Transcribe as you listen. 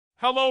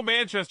Hello,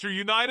 Manchester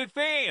United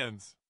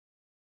fans!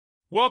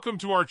 Welcome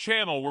to our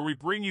channel where we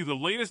bring you the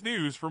latest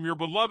news from your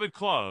beloved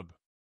club.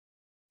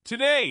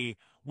 Today,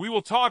 we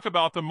will talk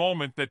about the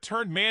moment that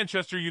turned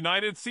Manchester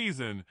United's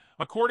season,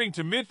 according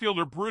to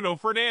midfielder Bruno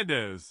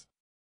Fernandes.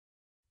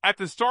 At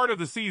the start of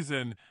the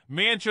season,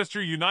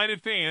 Manchester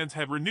United fans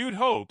had renewed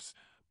hopes,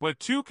 but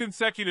two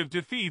consecutive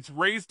defeats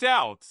raised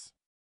doubts.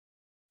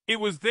 It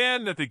was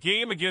then that the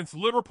game against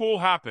Liverpool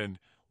happened,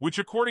 which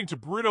according to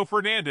Bruno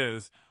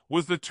Fernandes,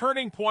 was the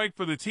turning point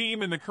for the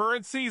team in the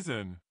current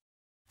season.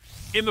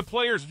 In the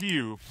player's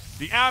view,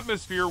 the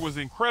atmosphere was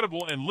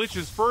incredible and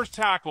Licha's first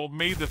tackle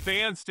made the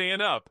fans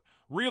stand up,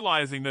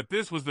 realizing that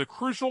this was the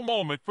crucial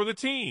moment for the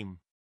team.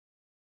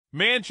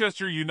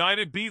 Manchester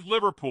United beat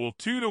Liverpool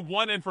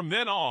 2-1 and from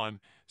then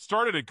on,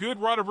 started a good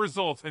run of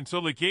results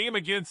until the game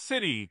against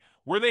City,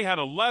 where they had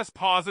a less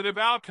positive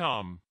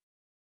outcome.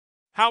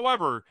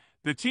 However,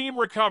 the team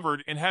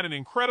recovered and had an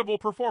incredible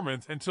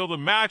performance until the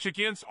match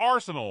against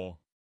Arsenal.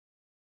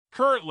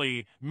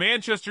 Currently,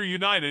 Manchester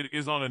United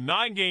is on a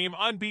 9-game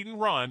unbeaten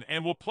run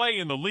and will play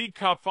in the League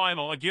Cup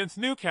final against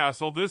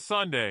Newcastle this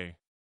Sunday.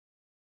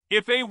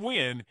 If they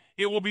win,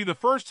 it will be the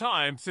first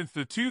time since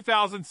the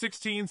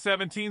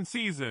 2016-17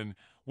 season,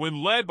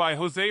 when led by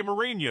Jose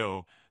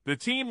Mourinho, the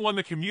team won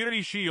the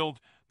Community Shield,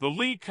 the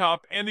League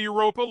Cup, and the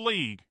Europa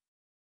League.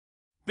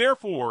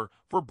 Therefore,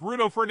 for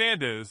Bruno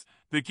Fernandes,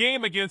 the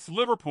game against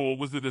Liverpool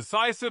was the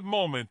decisive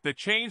moment that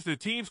changed the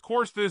team's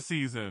course this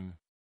season.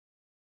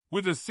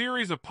 With a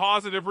series of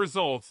positive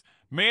results,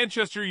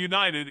 Manchester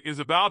United is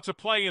about to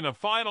play in a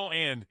final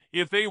and,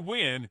 if they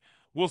win,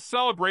 will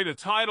celebrate a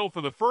title for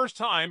the first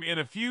time in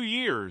a few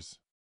years.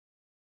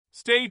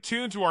 Stay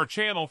tuned to our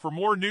channel for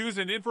more news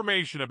and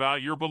information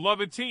about your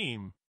beloved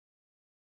team.